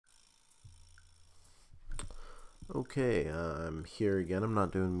Okay, I'm here again. I'm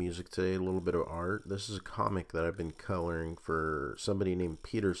not doing music today, a little bit of art. This is a comic that I've been coloring for somebody named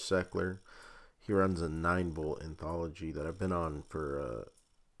Peter Seckler. He runs a 9-volt anthology that I've been on for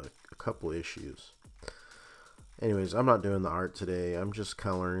a couple issues. Anyways, I'm not doing the art today. I'm just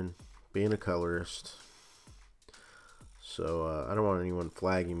coloring, being a colorist. So I don't want anyone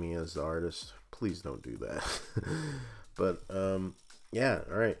flagging me as the artist. Please don't do that. But yeah,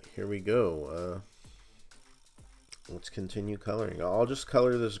 alright, here we go. Let's continue coloring. I'll just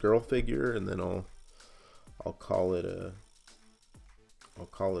color this girl figure, and then I'll call it a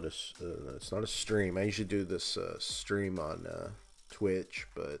it's not a stream. I usually do this stream on Twitch,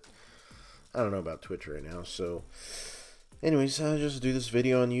 but I don't know about Twitch right now. So anyways, I'll just do this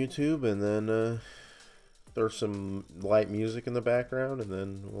video on YouTube, and then throw some light music in the background, and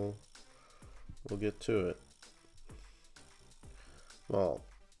then we'll get to it. Well,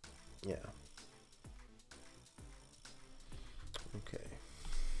 yeah. Okay,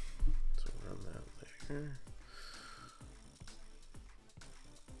 so run that there.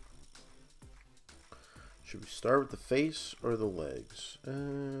 Should we start with the face or the legs?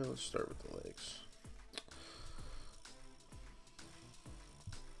 Let's start with the legs.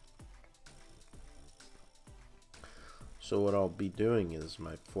 So what I'll be doing is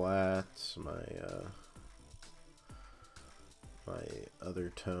my flats, my other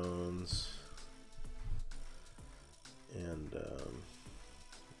tones, and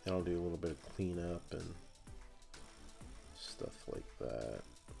I'll do a little bit of cleanup and stuff like that.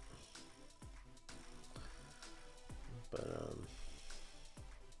 But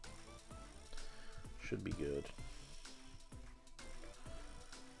should be good.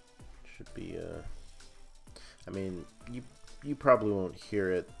 Should be I mean, you probably won't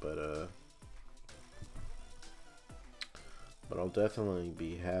hear it, but I'll definitely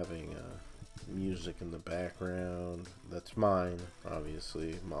be having music in the background. That's mine,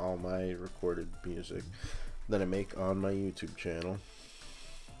 obviously. All my recorded music that I make on my YouTube channel.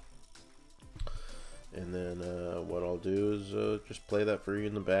 And then what I'll do is just play that for you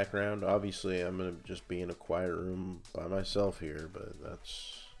in the background. Obviously, I'm gonna just be in a quiet room by myself here, but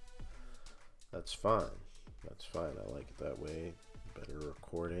that's fine. That's fine. I like it that way. Better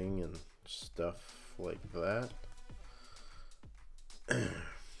recording and stuff like that.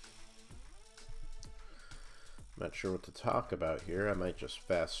 Not sure what to talk about here. I might just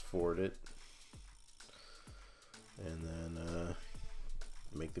fast forward it and then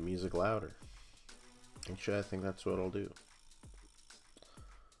make the music louder. Actually, I think that's what I'll do.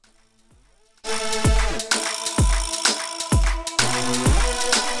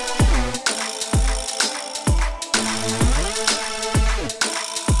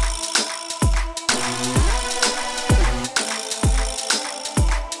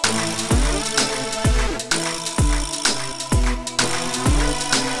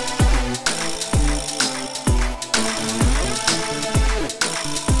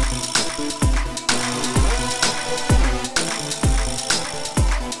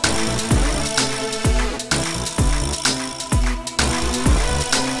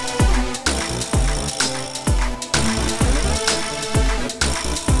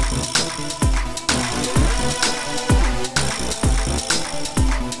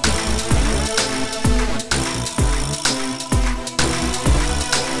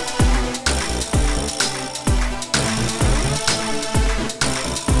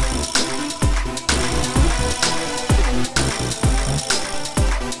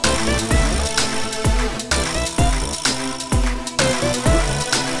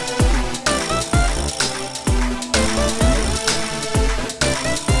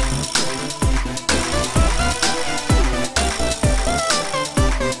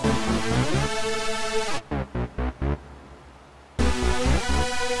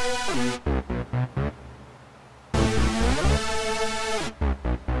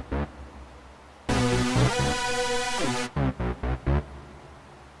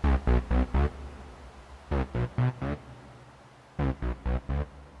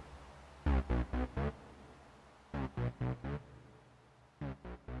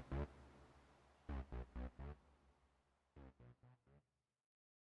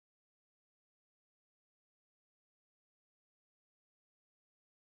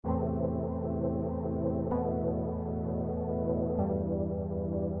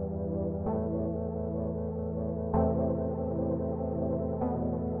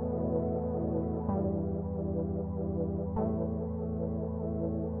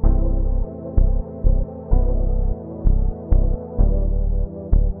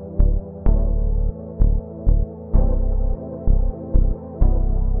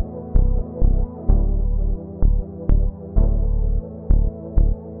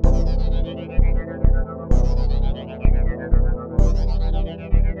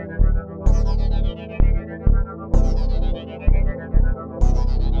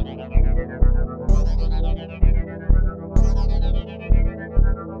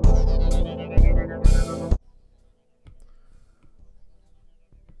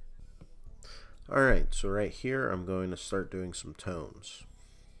 so right here I'm going to start doing some tones.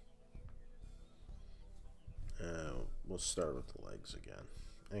 We'll start with the legs again.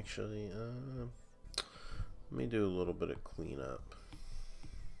 Actually, let me do a little bit of cleanup.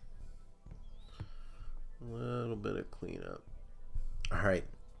 Alright,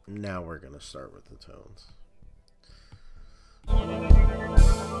 now we're going to start with the tones.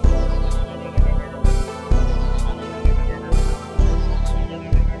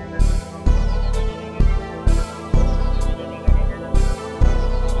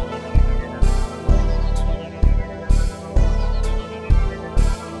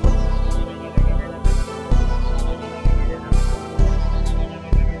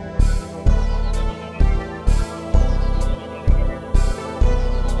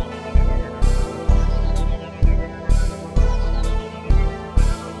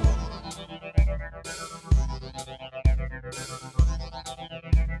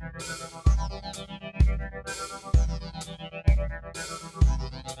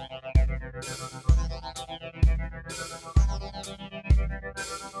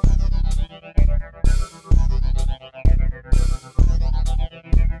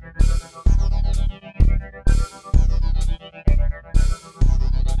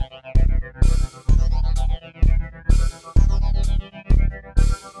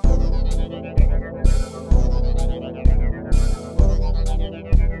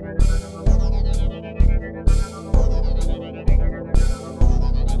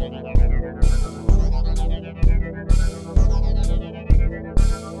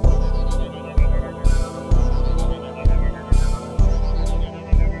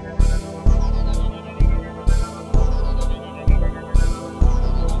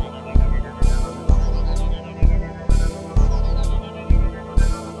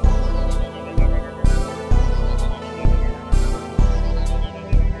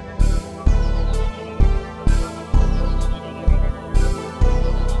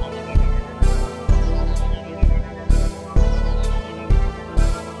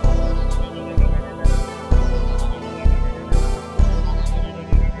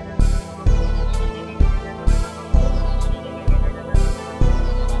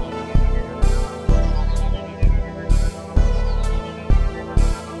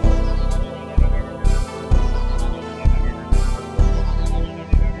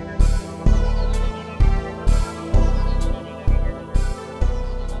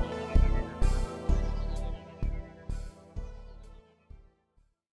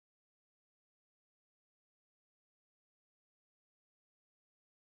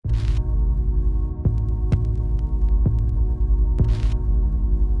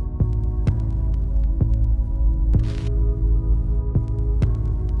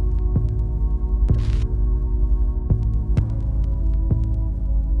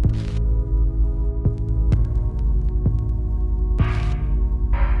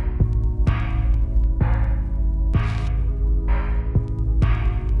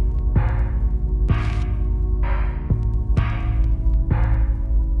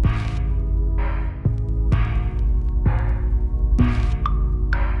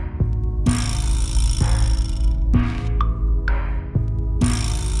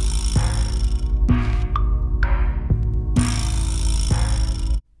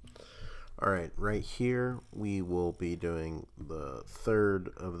 Alright, right here we will be doing the third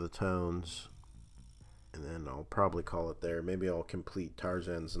of the tones, and then I'll probably call it there. Maybe I'll complete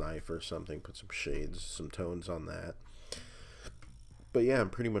Tarzan's knife or something, put some shades, some tones on that. But yeah,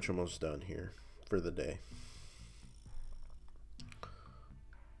 I'm pretty much almost done here for the day.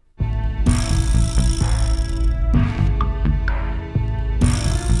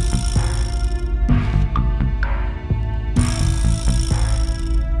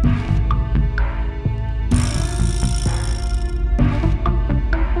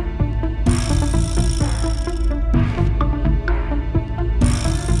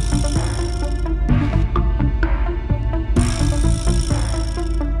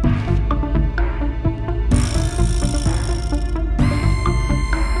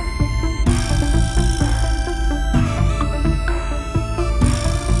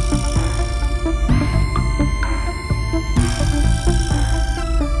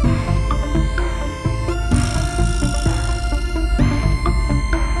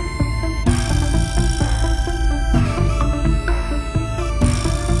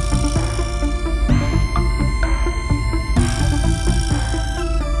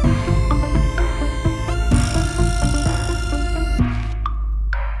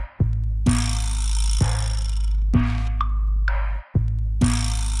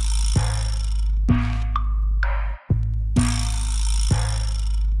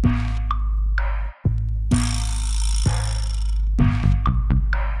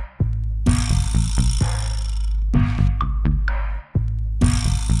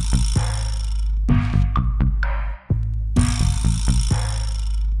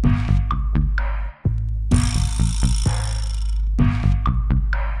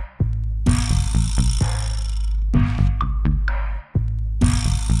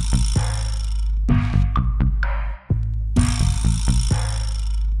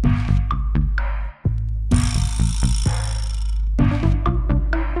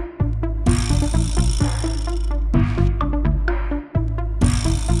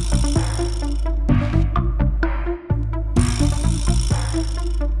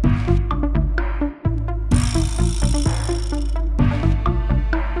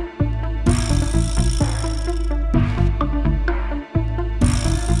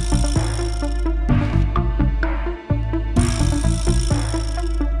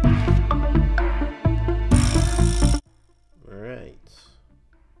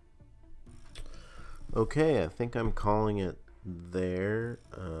 Okay, I think I'm calling it there.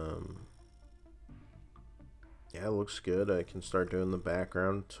 Yeah, it looks good. I can start doing the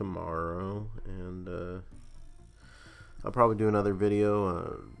background tomorrow, and I'll probably do another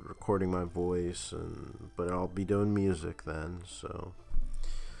video recording my voice, but I'll be doing music then. So,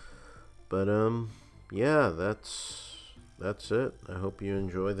 but yeah, that's it. I hope you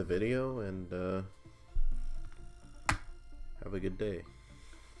enjoy the video, and have a good day.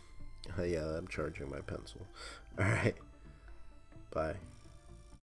 Yeah, I'm charging my pencil. All right, bye.